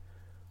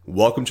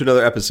Welcome to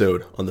another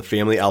episode on the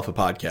Family Alpha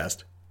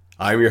Podcast.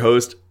 I'm your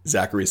host,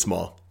 Zachary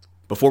Small.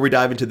 Before we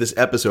dive into this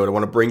episode, I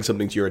want to bring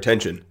something to your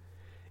attention.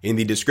 In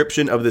the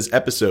description of this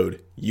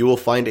episode, you will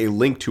find a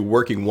link to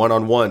working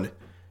one-on-one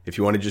if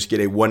you want to just get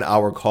a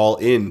 1-hour call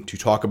in to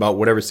talk about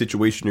whatever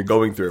situation you're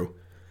going through.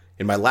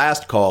 In my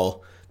last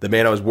call, the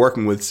man I was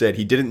working with said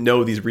he didn't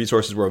know these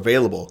resources were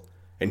available,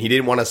 and he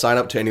didn't want to sign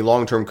up to any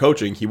long-term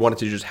coaching. He wanted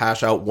to just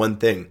hash out one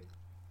thing.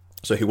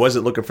 So he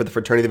wasn't looking for the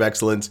Fraternity of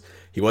Excellence.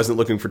 He wasn't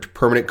looking for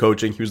permanent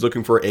coaching. He was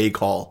looking for a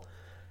call.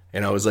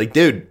 And I was like,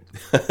 dude,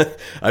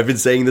 I've been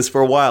saying this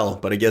for a while,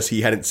 but I guess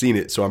he hadn't seen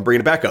it. So I'm bringing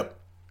it back up.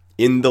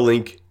 In the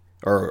link,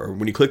 or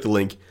when you click the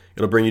link,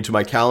 it'll bring you to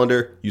my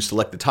calendar. You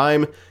select the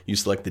time, you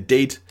select the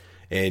date,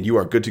 and you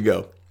are good to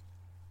go.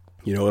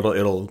 You know,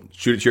 it'll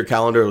shoot it to your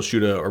calendar. It'll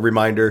shoot a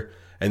reminder,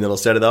 and then it'll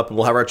set it up, and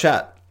we'll have our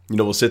chat. You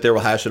know, we'll sit there,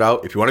 we'll hash it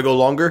out. If you want to go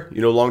longer,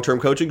 long-term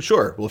coaching,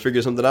 sure, we'll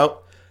figure something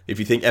out. If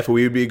you think FOE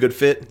would be a good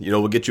fit,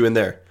 we'll get you in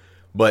there.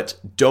 But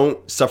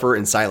don't suffer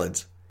in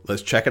silence.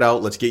 Let's check it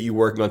out. Let's get you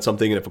working on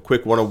something. And if a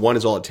quick one-on-one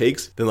is all it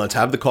takes, then let's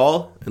have the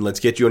call and let's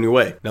get you on your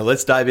way. Now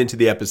let's dive into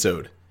the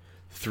episode.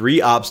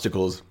 3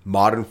 obstacles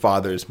modern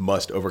fathers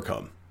must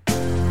overcome.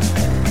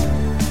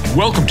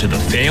 Welcome to the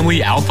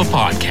Family Alpha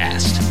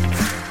Podcast,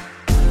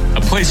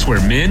 a place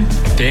where men,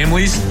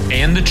 families,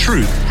 and the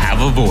truth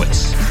have a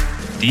voice.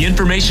 The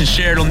information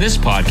shared on this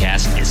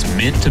podcast is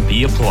meant to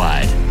be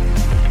applied.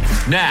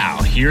 Now,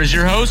 here's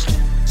your host,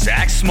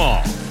 Zach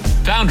Small,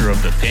 founder of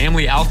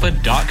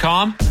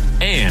thefamilyalpha.com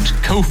and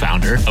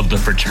co-founder of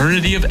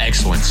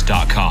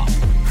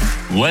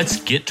thefraternityofexcellence.com.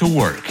 Let's get to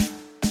work.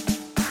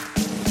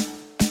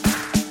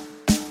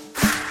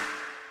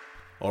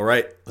 All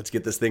right, let's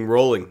get this thing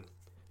rolling.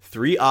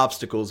 3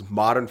 obstacles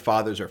modern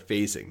fathers are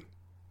facing.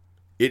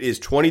 It is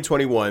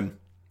 2021,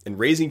 and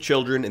raising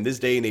children in this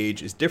day and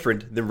age is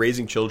different than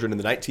raising children in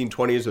the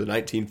 1920s or the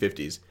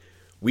 1950s.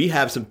 We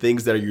have some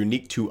things that are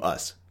unique to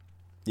us.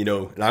 And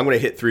I'm going to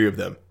hit 3 of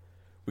them.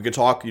 We can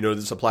talk, does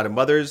this apply to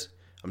mothers?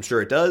 I'm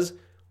sure it does.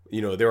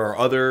 There are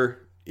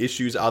other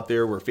issues out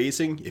there we're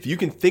facing. If you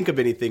can think of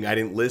anything I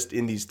didn't list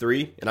in these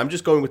 3, and I'm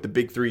just going with the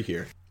big 3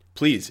 here,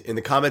 please, in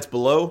the comments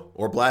below,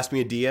 or blast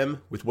me a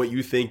DM with what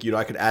you think,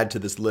 I could add to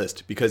this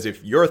list. Because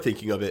if you're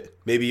thinking of it,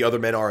 maybe other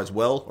men are as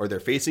well, or they're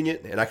facing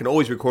it, and I can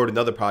always record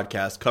another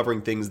podcast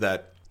covering things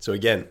that... So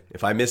again,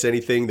 if I miss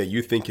anything that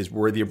you think is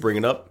worthy of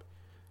bringing up,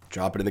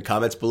 drop it in the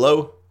comments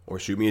below, or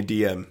shoot me a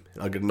DM,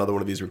 and I'll get another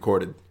one of these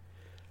recorded.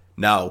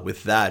 Now,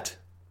 with that,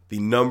 the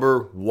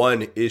number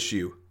 1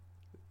 issue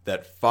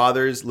that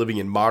fathers living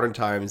in modern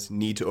times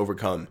need to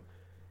overcome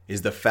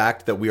is the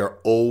fact that we are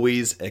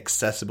always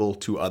accessible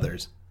to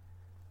others.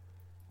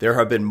 There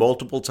have been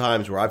multiple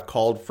times where I've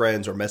called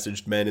friends or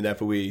messaged men in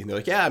FOE, and they're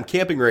like, yeah, I'm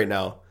camping right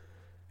now.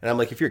 And I'm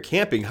like, if you're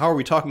camping, how are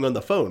we talking on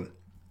the phone?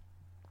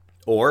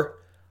 Or,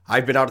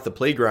 I've been out at the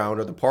playground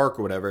or the park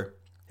or whatever,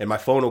 and my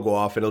phone will go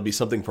off and it'll be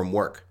something from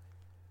work.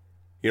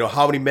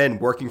 How many men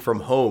working from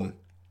home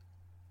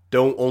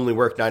don't only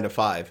work 9 to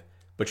 5,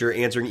 but you're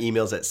answering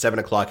emails at 7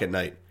 o'clock at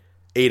night,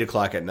 8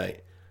 o'clock at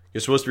night.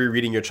 You're supposed to be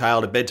reading your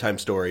child a bedtime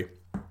story,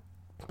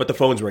 but the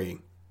phone's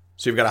ringing.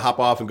 So you've got to hop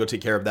off and go take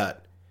care of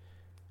that.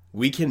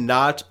 We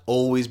cannot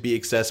always be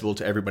accessible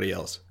to everybody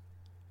else.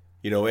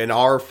 And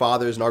our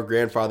fathers and our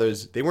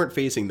grandfathers, they weren't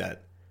facing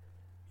that.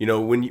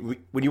 When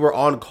you were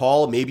on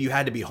call, maybe you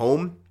had to be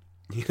home,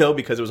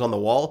 because it was on the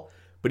wall.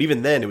 But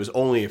even then, it was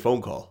only a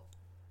phone call.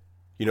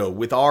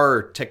 With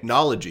our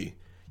technology,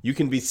 you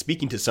can be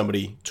speaking to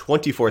somebody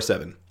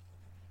 24/7.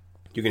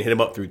 You can hit them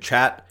up through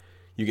chat.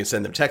 You can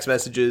send them text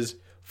messages,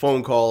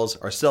 phone calls.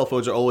 Our cell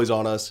phones are always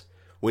on us.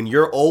 When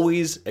you're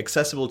always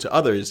accessible to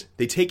others,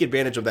 they take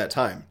advantage of that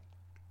time.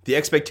 The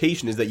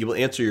expectation is that you will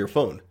answer your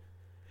phone.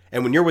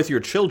 And when you're with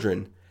your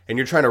children and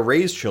you're trying to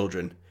raise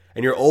children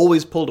and you're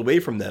always pulled away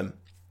from them,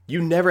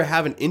 you never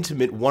have an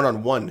intimate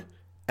one-on-one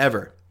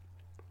ever.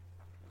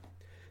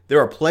 There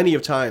are plenty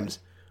of times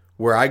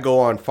where I go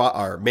on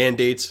our man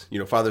dates,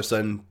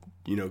 father-son,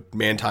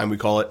 man time we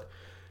call it,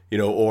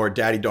 or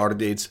daddy-daughter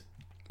dates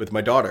with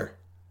my daughter,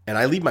 and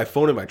I leave my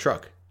phone in my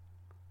truck.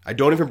 I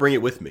don't even bring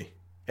it with me.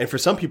 And for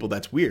some people,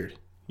 that's weird.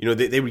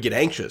 They would get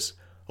anxious.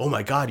 Oh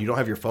my God, you don't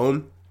have your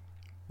phone?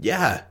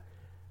 Yeah,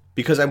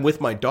 because I'm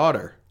with my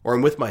daughter or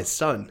I'm with my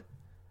son.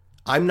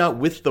 I'm not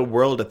with the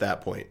world at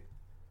that point.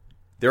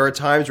 There are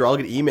times where I'll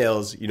get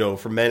emails,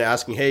 from men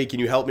asking, hey, can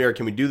you help me or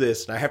can we do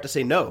this? And I have to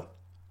say no.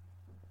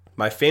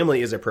 My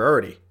family is a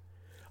priority.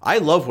 I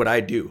love what I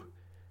do.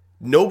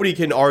 Nobody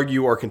can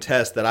argue or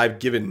contest that I've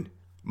given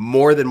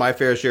more than my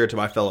fair share to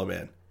my fellow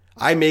man.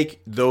 I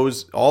make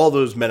all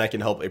those men I can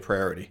help a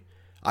priority.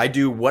 I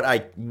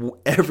do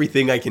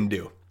everything I can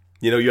do.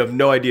 You have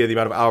no idea the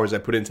amount of hours I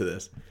put into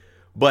this.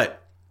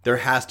 But there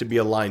has to be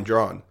a line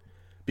drawn.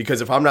 Because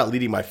if I'm not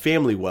leading my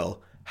family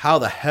well, how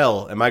the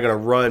hell am I going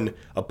to run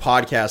a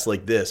podcast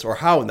like this? Or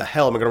how in the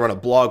hell am I going to run a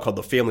blog called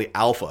The Family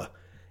Alpha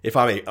if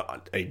I'm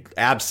a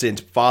absent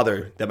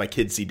father that my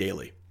kids see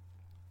daily?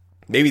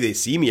 Maybe they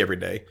see me every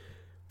day,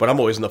 but I'm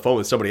always on the phone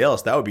with somebody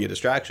else. That would be a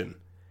distraction.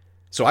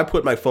 So I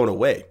put my phone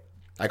away.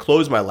 I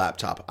close my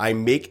laptop. I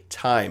make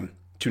time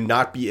to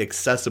not be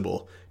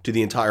accessible to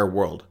the entire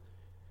world.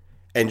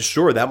 And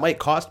sure, that might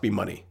cost me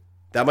money.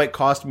 That might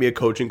cost me a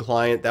coaching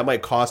client. That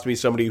might cost me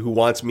somebody who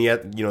wants me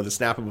at, the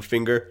snap of a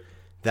finger.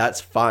 That's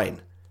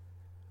fine.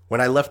 When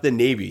I left the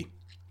Navy,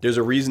 there's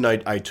a reason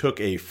I took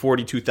a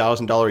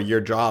 $42,000 a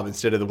year job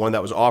instead of the one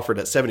that was offered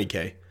at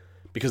 $70K.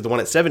 Because the one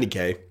at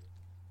 $70K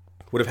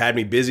would have had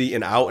me busy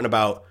and out and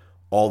about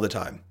all the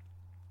time.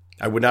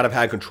 I would not have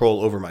had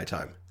control over my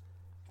time.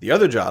 The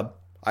other job,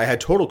 I had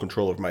total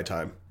control over my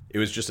time. It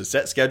was just a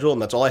set schedule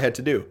and that's all I had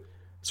to do.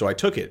 So I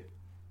took it.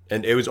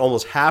 And it was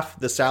almost half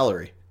the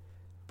salary.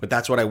 But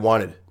that's what I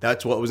wanted.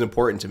 That's what was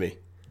important to me.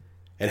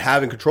 And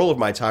having control of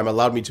my time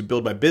allowed me to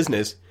build my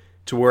business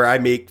to where I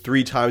make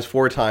 3 times,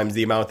 4 times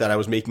the amount that I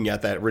was making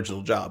at that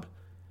original job.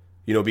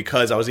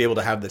 Because I was able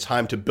to have the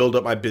time to build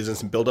up my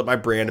business and build up my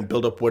brand and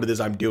build up what it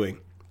is I'm doing.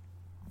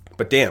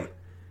 But damn,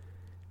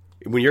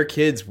 when you're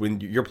kids,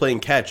 when you're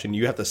playing catch and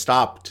you have to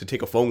stop to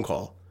take a phone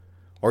call,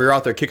 or you're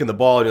out there kicking the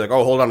ball and you're like,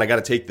 oh, hold on, I got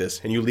to take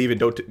this. And you leave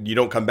and you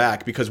don't come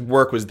back because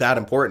work was that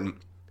important.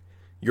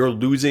 You're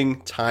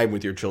losing time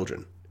with your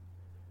children.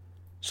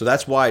 So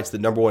that's why it's the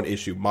number one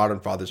issue modern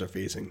fathers are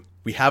facing.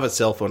 We have a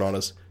cell phone on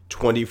us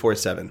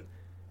 24/7.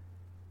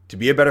 To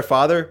be a better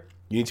father,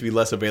 you need to be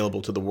less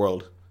available to the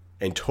world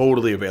and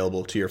totally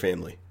available to your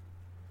family.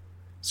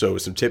 So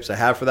some tips I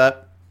have for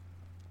that.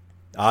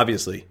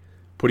 Obviously,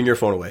 putting your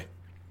phone away.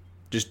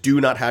 Just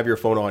do not have your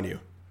phone on you.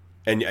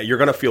 And you're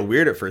going to feel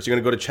weird at first. You're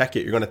going to go to check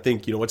it. You're going to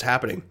think, what's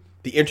happening?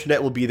 The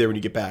internet will be there when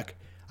you get back.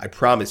 I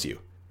promise you.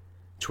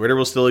 Twitter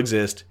will still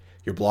exist.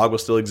 Your blog will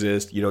still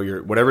exist.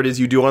 Your whatever it is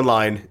you do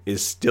online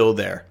is still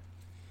there.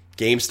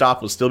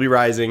 GameStop will still be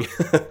rising.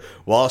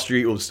 Wall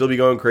Street will still be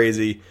going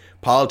crazy.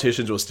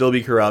 Politicians will still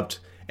be corrupt.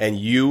 And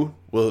you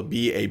will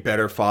be a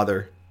better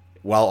father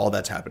while all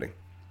that's happening.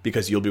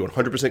 Because you'll be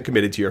 100%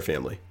 committed to your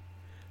family.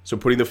 So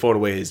putting the phone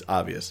away is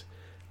obvious.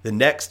 The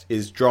next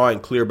is drawing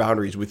clear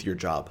boundaries with your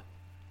job.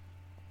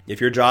 If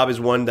your job is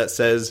one that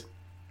says,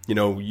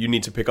 you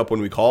need to pick up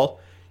when we call,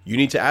 you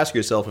need to ask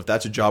yourself if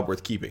that's a job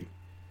worth keeping.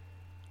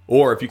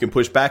 Or if you can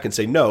push back and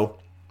say, no,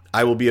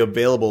 I will be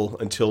available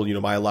until,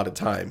 my allotted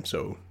time.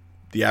 So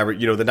the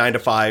average, the 9 to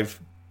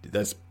 5,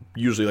 that's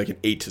usually like an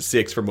 8 to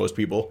 6 for most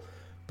people.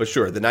 But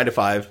sure, the 9 to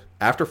 5,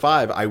 after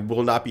 5, I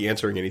will not be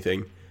answering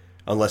anything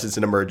unless it's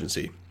an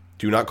emergency.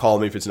 Do not call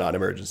me if it's not an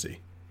emergency.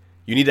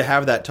 You need to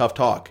have that tough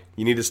talk.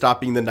 You need to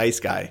stop being the nice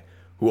guy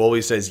who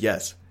always says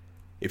yes.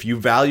 If you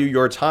value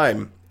your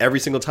time, every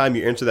single time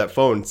you answer that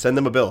phone, send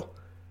them a bill.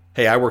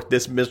 Hey, I worked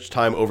this much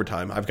time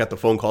overtime. I've got the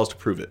phone calls to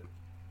prove it.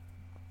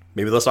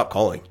 Maybe they'll stop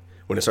calling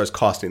when it starts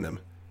costing them.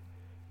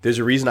 There's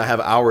a reason I have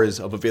hours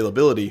of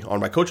availability on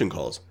my coaching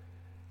calls,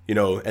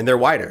 and they're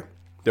wider.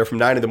 They're from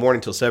 9 in the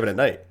morning till 7 at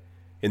night.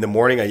 In the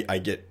morning, I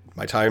get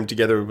my time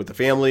together with the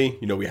family.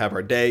 We have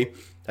our day.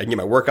 I can get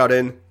my workout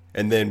in,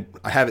 and then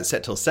I have it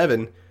set till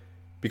 7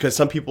 because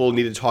some people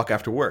need to talk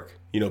after work.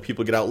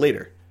 People get out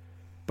later.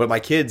 But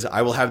my kids,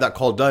 I will have that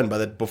call done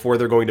before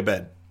they're going to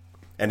bed.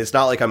 And it's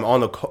not like I'm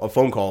on a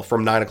phone call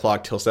from 9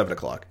 o'clock till 7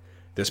 o'clock.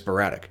 They're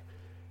sporadic.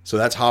 So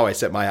that's how I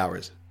set my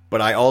hours. But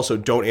I also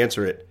don't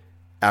answer it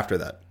after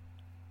that.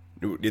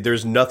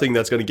 There's nothing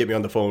that's going to get me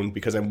on the phone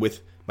because I'm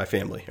with my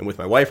family. I'm with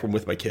my wife. I'm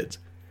with my kids.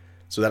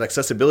 So that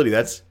accessibility,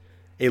 that's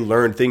a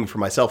learned thing for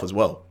myself as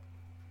well.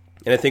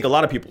 And I think a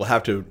lot of people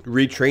have to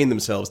retrain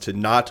themselves to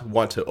not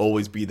want to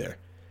always be there.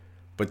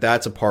 But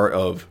that's a part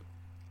of,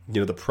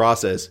 the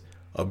process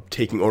of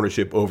taking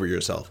ownership over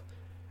yourself.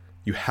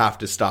 You have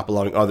to stop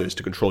allowing others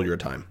to control your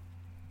time.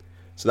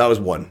 So that was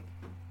one.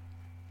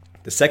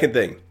 The second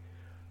thing,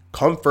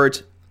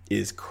 comfort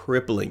is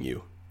crippling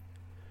you.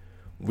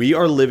 We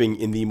are living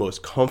in the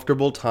most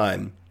comfortable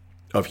time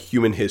of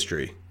human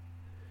history.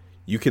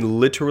 You can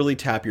literally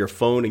tap your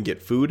phone and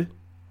get food.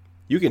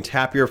 You can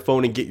tap your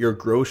phone and get your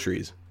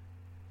groceries.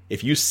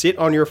 If you sit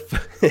on your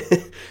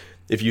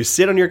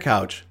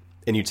couch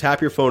and you tap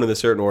your phone in a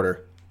certain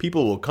order,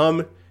 people will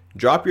come,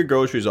 drop your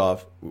groceries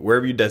off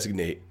wherever you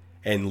designate,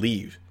 and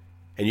leave.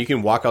 And you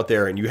can walk out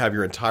there and you have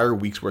your entire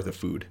week's worth of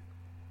food.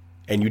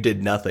 And you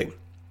did nothing.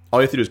 All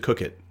you have to do is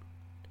cook it.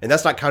 And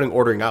that's not counting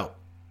ordering out.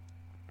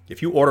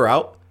 If you order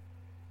out,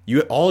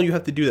 all you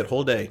have to do that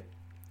whole day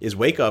is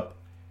wake up,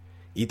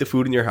 eat the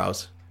food in your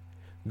house,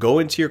 go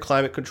into your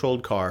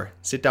climate-controlled car,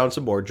 sit down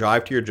some more,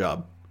 drive to your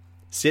job,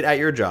 sit at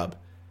your job,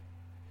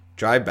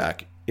 drive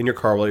back in your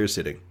car while you're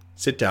sitting,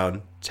 sit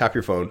down, tap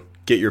your phone,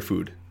 get your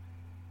food.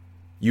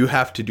 You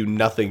have to do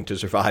nothing to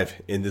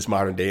survive in this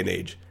modern day and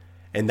age.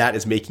 And that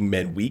is making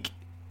men weak.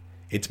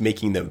 It's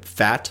making them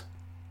fat.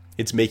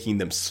 It's making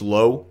them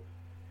slow.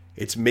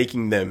 It's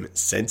making them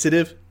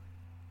sensitive.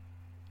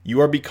 You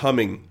are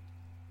becoming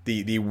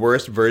the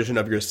worst version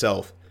of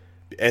yourself.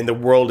 And the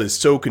world is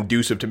so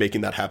conducive to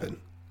making that happen.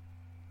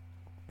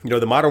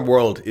 The modern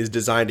world is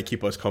designed to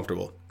keep us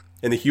comfortable.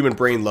 And the human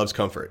brain loves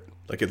comfort.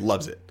 Like, it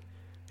loves it.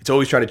 It's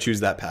always trying to choose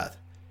that path.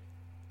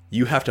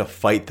 You have to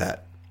fight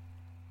that.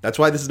 That's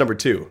why this is number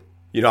 2.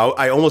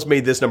 I almost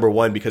made this number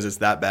 1 because it's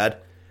that bad.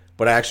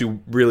 But I actually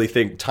really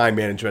think time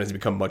management has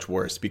become much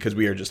worse because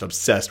we are just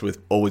obsessed with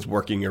always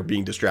working or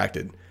being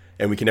distracted.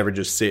 And we can never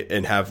just sit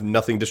and have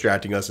nothing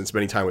distracting us and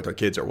spending time with our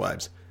kids or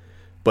wives.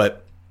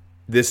 But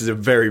this is a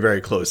very,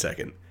 very close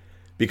second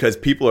because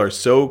people are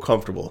so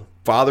comfortable.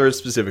 Fathers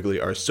specifically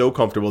are so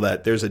comfortable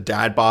that there's a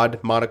dad bod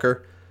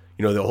moniker.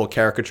 You know, the whole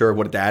caricature of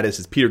what a dad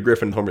is Peter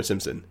Griffin and Homer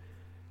Simpson.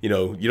 You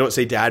know, you don't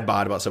say dad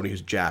bod about somebody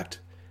who's jacked.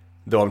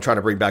 Though I'm trying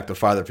to bring back the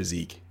father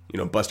physique. You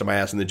know, busting my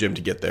ass in the gym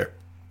to get there.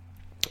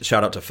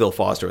 Shout out to Phil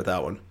Foster with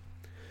that one.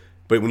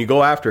 But when you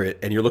go after it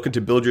and you're looking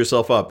to build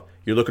yourself up,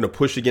 you're looking to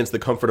push against the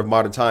comfort of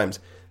modern times,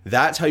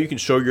 that's how you can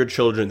show your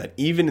children that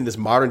even in this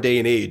modern day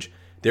and age,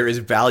 there is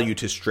value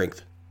to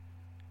strength.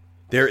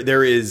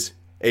 There's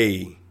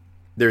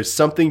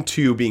something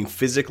to being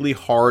physically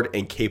hard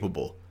and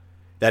capable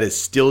that is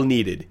still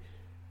needed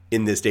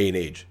in this day and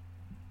age.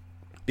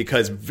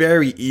 Because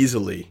very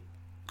easily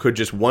could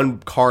just one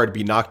card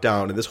be knocked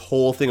down and this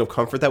whole thing of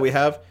comfort that we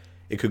have,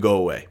 it could go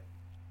away.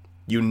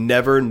 You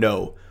never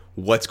know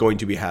what's going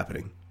to be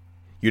happening.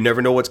 You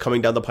never know what's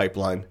coming down the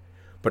pipeline.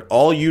 But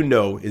all you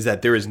know is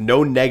that there is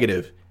no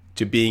negative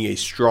to being a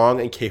strong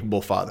and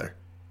capable father.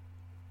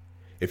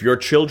 If your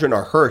children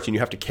are hurt and you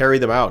have to carry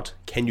them out,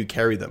 can you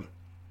carry them?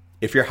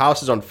 If your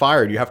house is on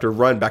fire and you have to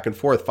run back and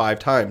forth 5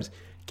 times,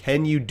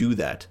 can you do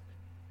that?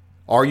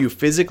 Are you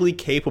physically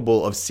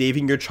capable of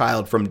saving your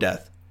child from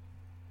death?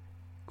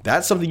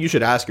 That's something you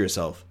should ask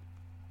yourself.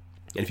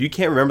 And if you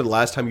can't remember the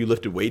last time you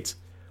lifted weights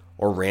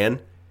or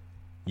ran,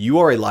 you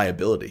are a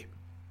liability.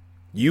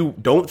 You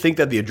don't think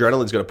that the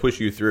adrenaline is going to push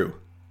you through.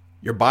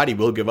 Your body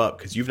will give up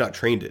because you've not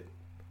trained it.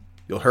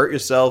 You'll hurt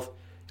yourself.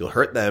 You'll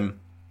hurt them.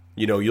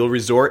 You know, you'll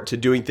resort to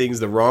doing things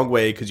the wrong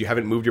way because you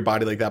haven't moved your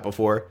body like that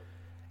before.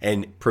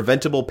 And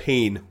preventable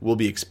pain will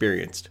be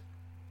experienced.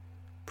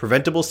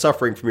 Preventable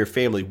suffering from your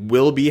family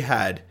will be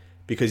had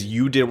because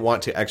you didn't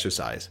want to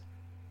exercise.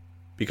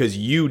 Because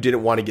you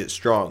didn't want to get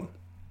strong.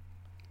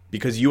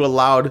 Because you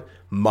allowed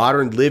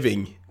modern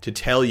living to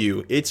tell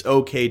you it's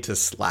okay to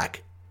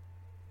slack.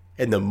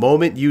 And the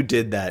moment you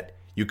did that,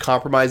 you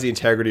compromise the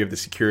integrity of the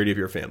security of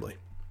your family.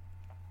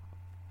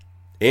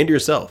 And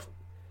yourself.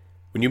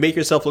 When you make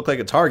yourself look like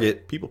a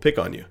target, people pick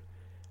on you.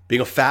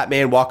 Being a fat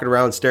man walking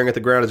around staring at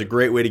the ground is a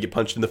great way to get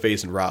punched in the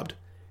face and robbed.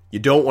 You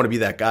don't want to be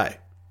that guy.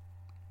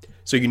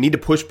 So you need to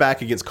push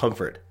back against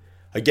comfort.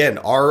 Again,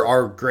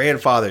 our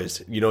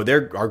grandfathers, you know,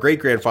 they're our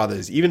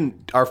great-grandfathers,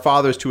 even our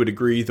fathers to a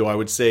degree, though I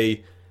would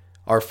say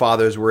our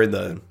fathers were in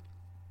the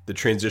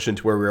transition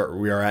to where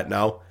we are at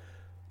now.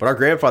 But our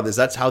grandfathers,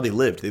 that's how they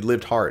lived. They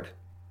lived hard.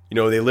 You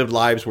know, they lived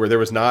lives where there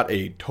was not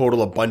a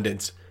total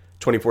abundance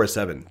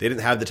 24/7. They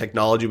didn't have the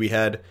technology we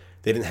had.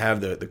 They didn't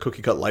have the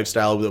cookie-cut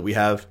lifestyle that we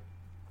have.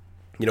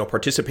 You know,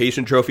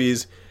 participation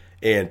trophies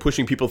and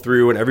pushing people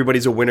through and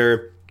everybody's a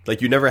winner.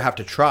 Like, you never have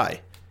to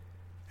try.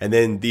 And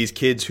then these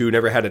kids who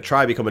never had to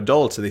try become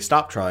adults and they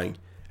stop trying.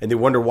 And they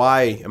wonder,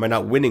 why am I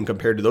not winning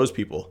compared to those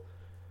people?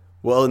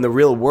 Well, in the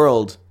real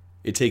world,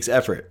 it takes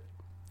effort.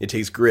 It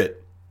takes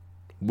grit.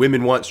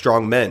 Women want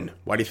strong men.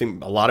 Why do you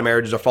think a lot of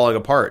marriages are falling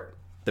apart?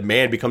 The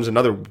man becomes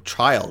another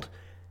child.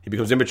 He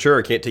becomes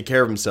immature, can't take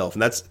care of himself.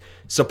 And that's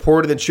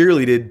supported and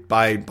cheerleaded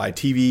by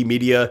TV,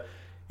 media.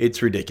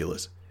 It's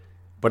ridiculous.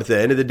 But at the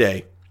end of the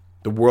day,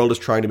 the world is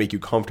trying to make you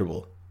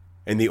comfortable.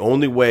 And the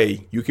only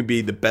way you can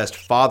be the best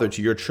father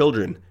to your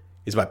children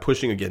is by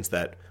pushing against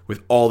that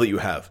with all that you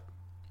have.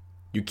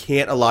 You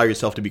can't allow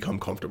yourself to become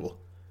comfortable.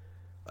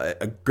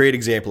 A great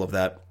example of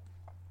that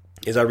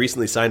is I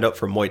recently signed up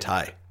for Muay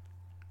Thai.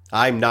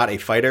 I'm not a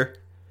fighter.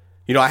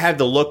 You know, I have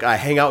the look. I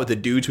hang out with the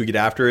dudes who get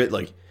after it.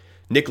 Like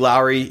Nick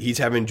Lowry, he's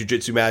having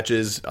jiu-jitsu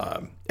matches.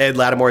 Ed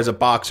Lattimore is a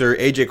boxer.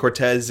 AJ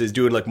Cortez is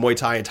doing like Muay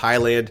Thai in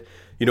Thailand.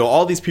 You know,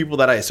 all these people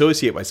that I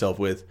associate myself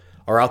with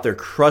are out there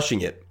crushing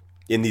it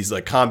in these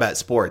like combat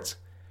sports.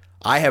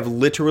 I have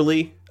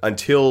literally,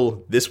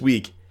 until this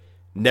week,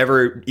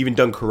 never even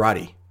done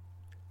karate.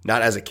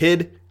 Not as a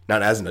kid,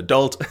 not as an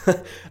adult.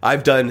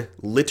 I've done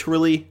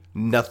literally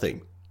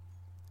nothing.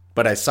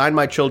 But I signed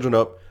my children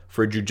up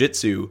for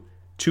jiu-jitsu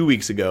 2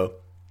 weeks ago,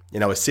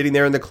 and I was sitting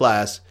there in the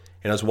class,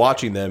 and I was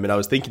watching them, and I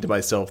was thinking to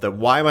myself that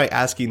why am I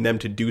asking them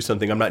to do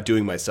something I'm not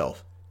doing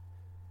myself?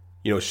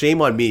 You know,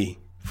 shame on me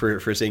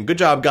for saying, good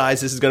job,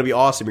 guys, this is going to be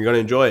awesome, you're going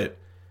to enjoy it.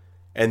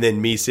 And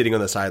then me sitting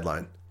on the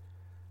sideline.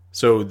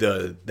 So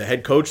the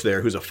head coach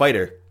there, who's a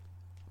fighter,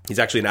 he's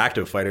actually an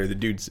active fighter, the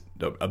dude's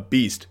a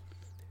beast.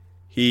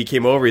 He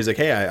came over, he's like,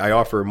 hey, I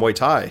offer Muay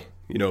Thai.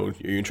 You know, are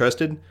you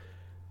interested?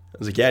 I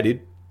was like, yeah,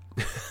 dude.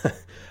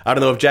 I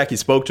don't know if Jackie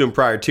spoke to him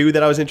prior to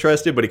that I was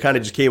interested, but he kind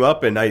of just came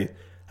up and I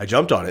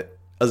jumped on it.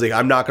 I was like,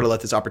 I'm not going to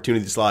let this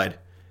opportunity slide.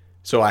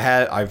 So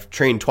I've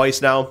trained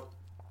twice now.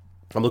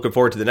 I'm looking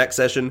forward to the next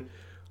session,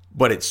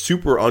 but it's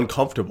super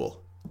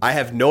uncomfortable. I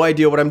have no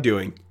idea what I'm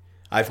doing.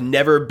 I've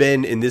never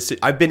been in this.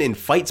 I've been in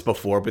fights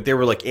before, but they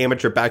were like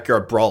amateur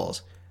backyard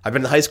brawls. I've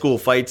been in high school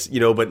fights,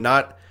 you know, but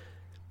not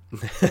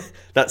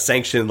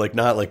sanctioned, like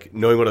not like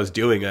knowing what I was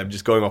doing. I'm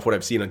just going off what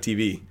I've seen on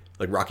TV,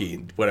 like Rocky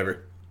and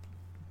whatever.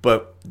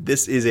 But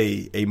this is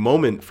a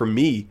moment for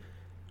me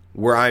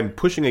where I'm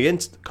pushing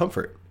against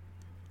comfort.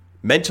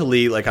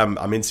 mentally, like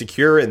I'm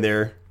insecure in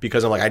there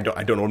because I'm like, I don't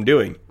know what I'm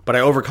doing. But I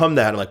overcome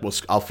that and I'm like, well,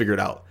 I'll figure it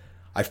out.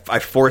 I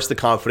force the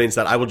confidence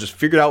that I will just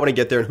figure it out when I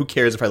get there, and who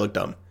cares if I look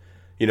dumb?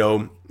 You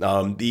know,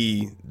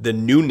 the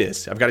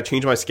newness. I've got to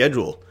change my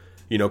schedule.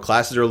 You know,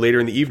 classes are later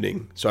in the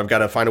evening, so I've got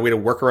to find a way to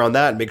work around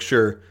that and make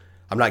sure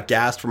I'm not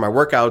gassed for my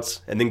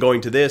workouts and then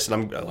going to this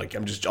and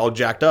I'm just all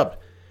jacked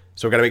up.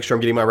 So I've got to make sure I'm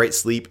getting my right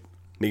sleep,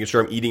 making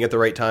sure I'm eating at the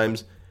right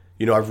times.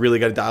 You know, I've really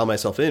got to dial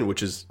myself in,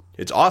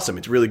 it's awesome.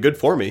 It's really good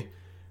for me.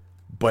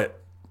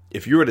 But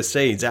if you were to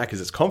say, Zach, is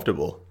this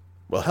comfortable?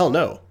 Well, hell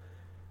no.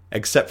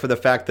 Except for the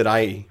fact that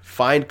I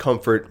find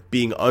comfort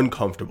being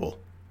uncomfortable.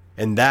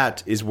 And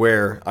that is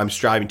where I'm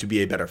striving to be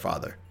a better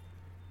father.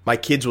 My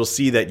kids will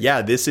see that,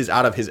 yeah, this is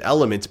out of his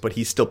element, but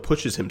he still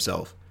pushes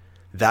himself.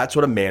 That's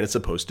what a man is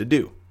supposed to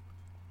do.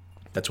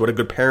 That's what a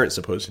good parent is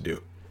supposed to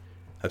do.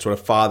 That's what a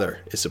father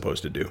is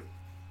supposed to do.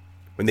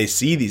 When they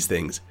see these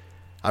things,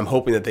 I'm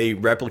hoping that they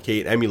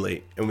replicate,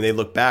 emulate, and when they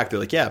look back, they're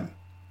like, yeah,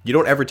 you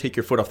don't ever take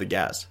your foot off the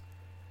gas.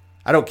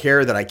 I don't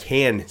care that I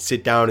can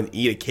sit down and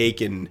eat a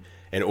cake and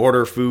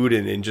order food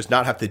and just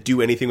not have to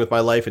do anything with my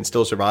life and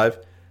still survive.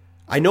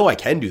 I know I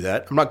can do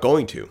that. I'm not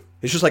going to.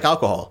 It's just like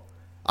alcohol.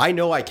 I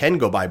know I can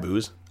go buy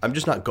booze. I'm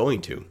just not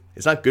going to.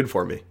 It's not good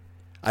for me.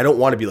 I don't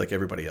want to be like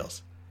everybody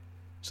else.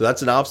 So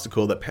that's an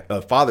obstacle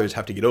that fathers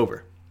have to get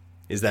over,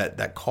 is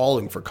that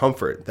calling for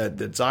comfort, that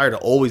desire to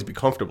always be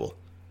comfortable.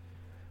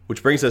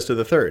 Which brings us to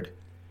the third.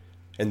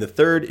 And the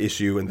third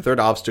issue and the third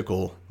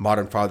obstacle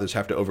modern fathers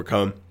have to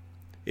overcome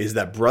is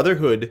that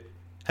brotherhood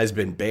has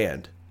been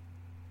banned.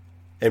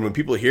 And when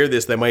people hear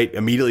this, they might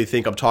immediately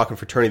think I'm talking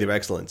fraternity of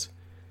excellence.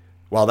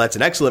 While that's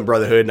an excellent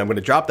brotherhood, and I'm going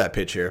to drop that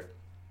pitch here,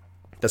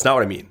 that's not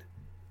what I mean.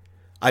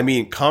 I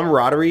mean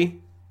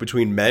camaraderie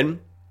between men,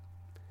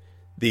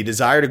 the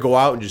desire to go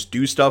out and just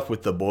do stuff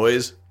with the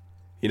boys,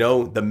 you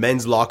know, the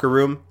men's locker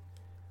room.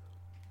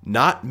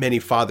 Not many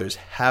fathers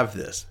have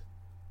this.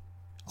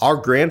 Our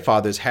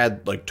grandfathers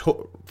had like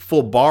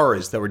full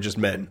bars that were just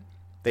men.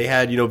 They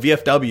had, you know,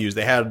 VFWs.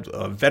 They had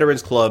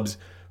veterans clubs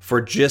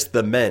for just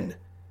the men.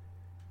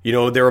 You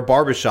know, there were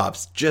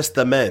barbershops, just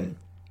the men.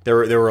 There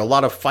were a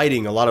lot of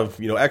fighting, a lot of,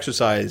 you know,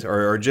 exercise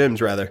or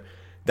gyms rather,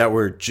 that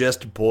were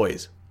just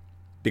boys.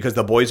 Because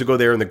the boys would go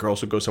there and the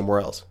girls would go somewhere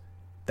else.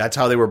 That's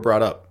how they were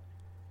brought up.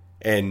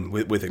 And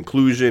with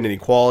inclusion and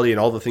equality and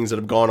all the things that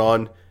have gone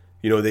on,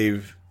 you know,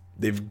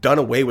 they've done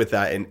away with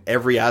that in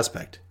every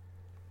aspect.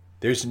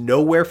 There's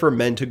nowhere for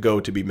men to go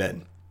to be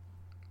men.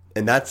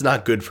 And that's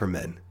not good for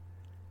men.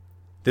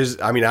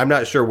 I'm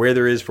not sure where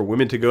there is for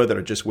women to go that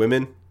are just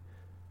women,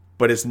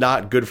 but it's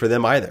not good for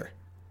them either.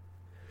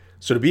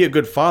 So to be a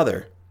good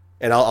father,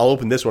 and I'll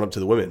open this one up to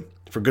the women,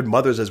 for good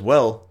mothers as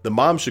well, the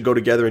moms should go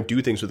together and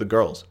do things with the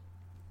girls.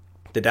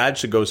 The dads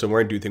should go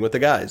somewhere and do things with the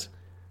guys.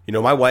 You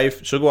know, my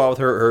wife, she'll go out with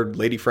her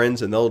lady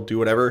friends and they'll do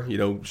whatever, you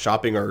know,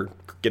 shopping or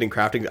getting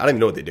crafting. I don't even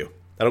know what they do.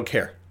 I don't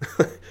care.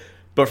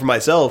 But for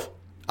myself,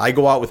 I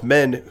go out with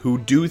men who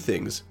do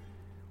things,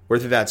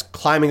 whether that's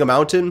climbing a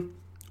mountain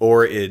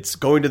or it's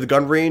going to the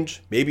gun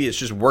range. Maybe it's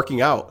just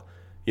working out.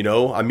 You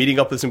know, I'm meeting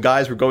up with some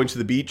guys. We're going to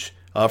the beach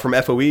from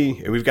FOE,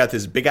 and we've got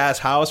this big ass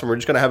house and we're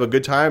just going to have a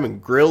good time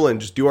and grill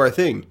and just do our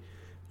thing.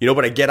 You know,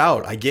 but I get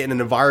out. I get in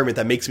an environment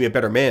that makes me a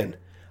better man.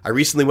 I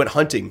recently went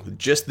hunting with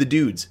just the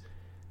dudes,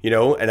 you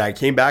know, and I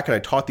came back and I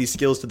taught these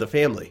skills to the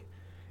family.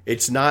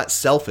 It's not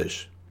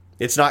selfish.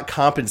 It's not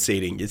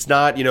compensating. It's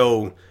not, you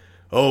know,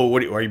 oh,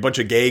 what are you, a bunch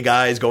of gay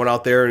guys going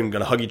out there and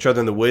going to hug each other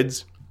in the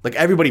woods? Like,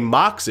 everybody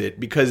mocks it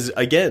because,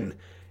 again,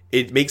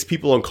 it makes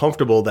people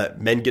uncomfortable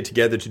that men get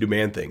together to do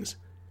man things.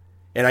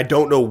 And I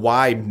don't know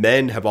why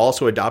men have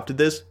also adopted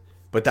this,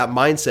 but that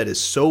mindset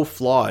is so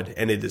flawed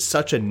and it is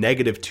such a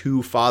negative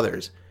to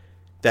fathers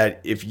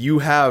that if you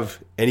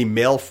have any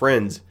male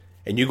friends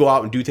and you go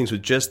out and do things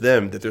with just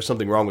them, that there's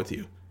something wrong with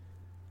you.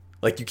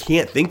 Like, you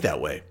can't think that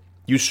way.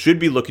 You should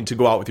be looking to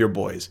go out with your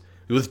boys,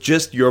 with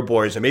just your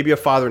boys, and maybe a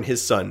father and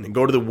his son, and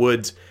go to the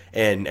woods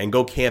and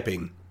go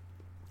camping,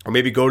 or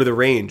maybe go to the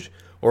range,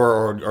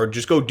 or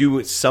just go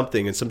do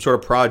something in some sort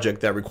of project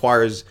that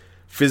requires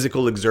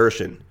physical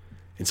exertion,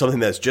 and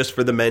something that's just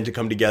for the men to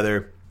come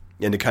together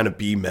and to kind of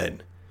be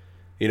men.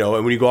 You know,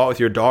 and when you go out with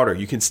your daughter,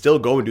 you can still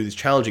go and do these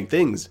challenging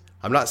things.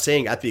 I'm not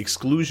saying at the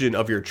exclusion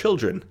of your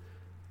children,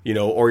 you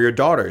know, or your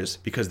daughters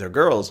because they're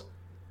girls,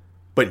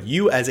 but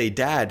you as a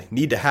dad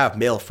need to have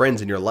male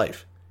friends in your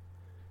life.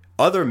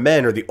 Other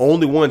men are the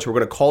only ones who are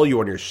going to call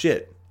you on your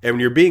shit. And when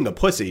you're being a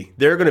pussy,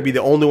 they're going to be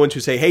the only ones who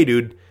say, hey,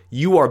 dude,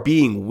 you are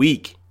being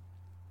weak.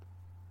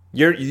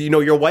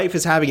 Your wife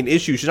is having an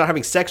issue. She's not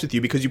having sex with you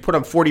because you put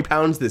on 40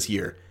 pounds this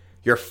year.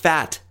 You're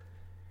fat.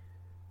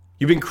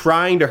 You've been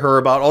crying to her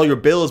about all your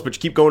bills, but you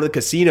keep going to the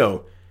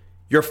casino.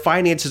 Your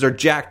finances are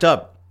jacked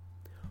up.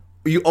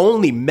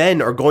 Only men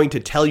are going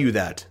to tell you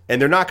that.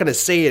 And they're not going to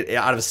say it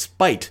out of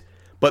spite.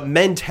 But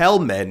men tell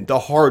men the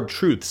hard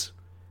truths.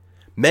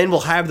 Men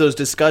will have those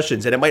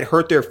discussions and it might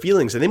hurt their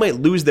feelings and they might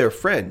lose their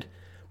friend.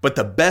 But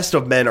the best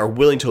of men are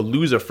willing to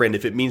lose a friend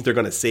if it means they're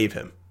going to save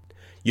him.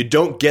 You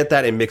don't get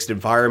that in mixed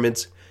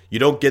environments. You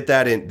don't get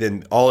that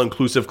in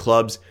all-inclusive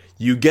clubs.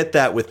 You get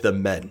that with the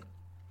men.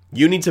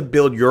 You need to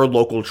build your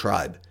local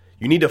tribe.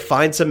 You need to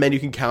find some men you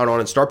can count on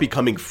and start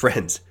becoming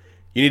friends.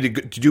 You need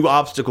to do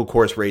obstacle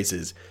course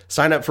races.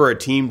 Sign up for a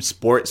team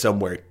sport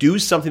somewhere. Do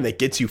something that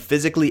gets you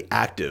physically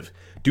active.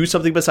 Do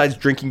something besides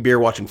drinking beer,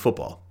 watching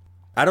football.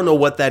 I don't know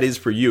what that is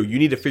for you. You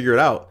need to figure it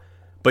out,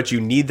 but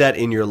you need that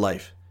in your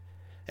life.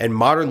 And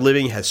modern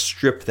living has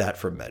stripped that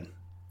from men.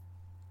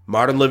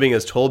 Modern living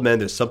has told men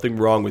there's something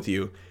wrong with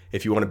you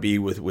if you want to be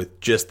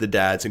with just the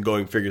dads and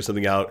going figure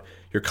something out.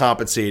 You're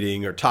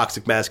compensating or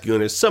toxic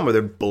masculinity, some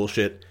other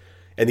bullshit.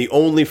 And the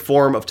only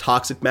form of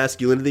toxic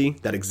masculinity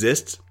that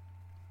exists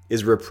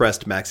is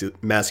repressed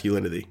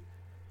masculinity.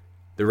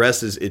 The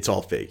rest is, it's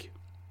all fake.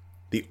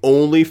 The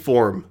only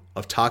form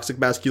of toxic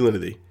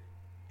masculinity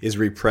is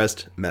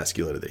repressed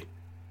masculinity.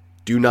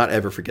 Do not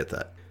ever forget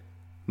that.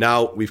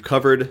 Now, we've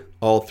covered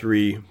all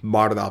three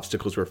modern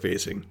obstacles we're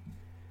facing.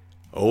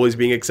 Always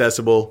being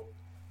accessible,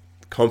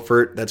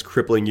 comfort that's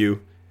crippling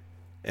you,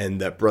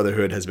 and that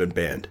brotherhood has been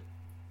banned.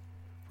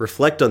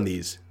 Reflect on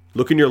these.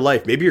 Look in your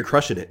life. Maybe you're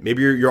crushing it.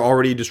 Maybe you're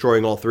already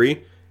destroying all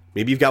three.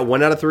 Maybe you've got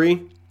 1 out of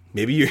 3.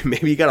 Maybe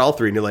you got all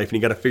 3 in your life and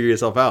you got to figure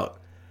yourself out.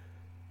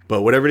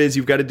 But whatever it is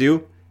you've got to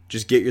do,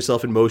 just get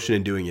yourself in motion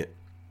and doing it.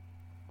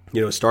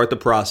 Start the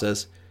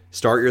process.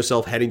 Start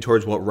yourself heading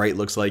towards what right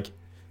looks like.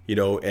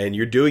 And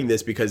you're doing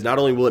this because not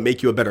only will it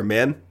make you a better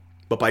man,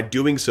 but by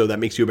doing so, that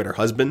makes you a better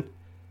husband.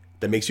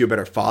 That makes you a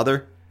better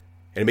father.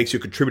 And it makes you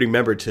a contributing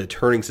member to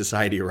turning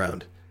society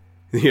around.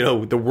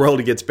 The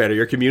world gets better.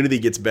 Your community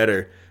gets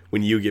better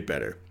when you get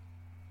better.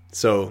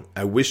 So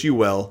I wish you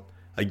well.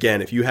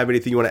 Again, if you have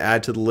anything you want to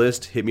add to the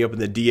list, hit me up in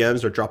the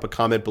DMs or drop a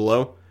comment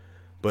below.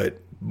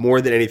 But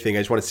more than anything,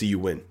 I just want to see you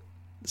win.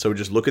 So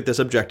just look at this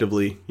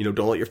objectively. Don't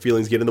let your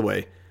feelings get in the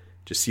way.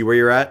 Just see where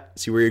you're at,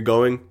 see where you're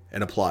going,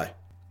 and apply.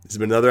 This has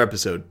been another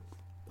episode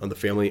on the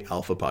Family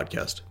Alpha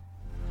Podcast.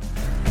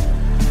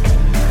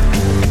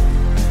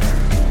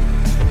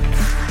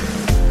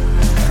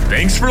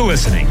 Thanks for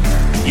listening.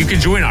 You can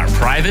join our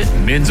private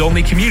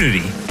men's-only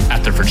community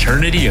at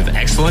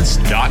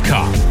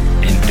thefraternityofexcellence.com.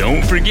 And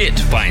don't forget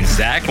to find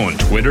Zach on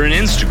Twitter and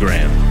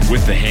Instagram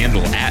with the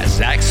handle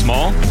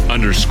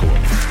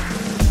 @ZachSmall_.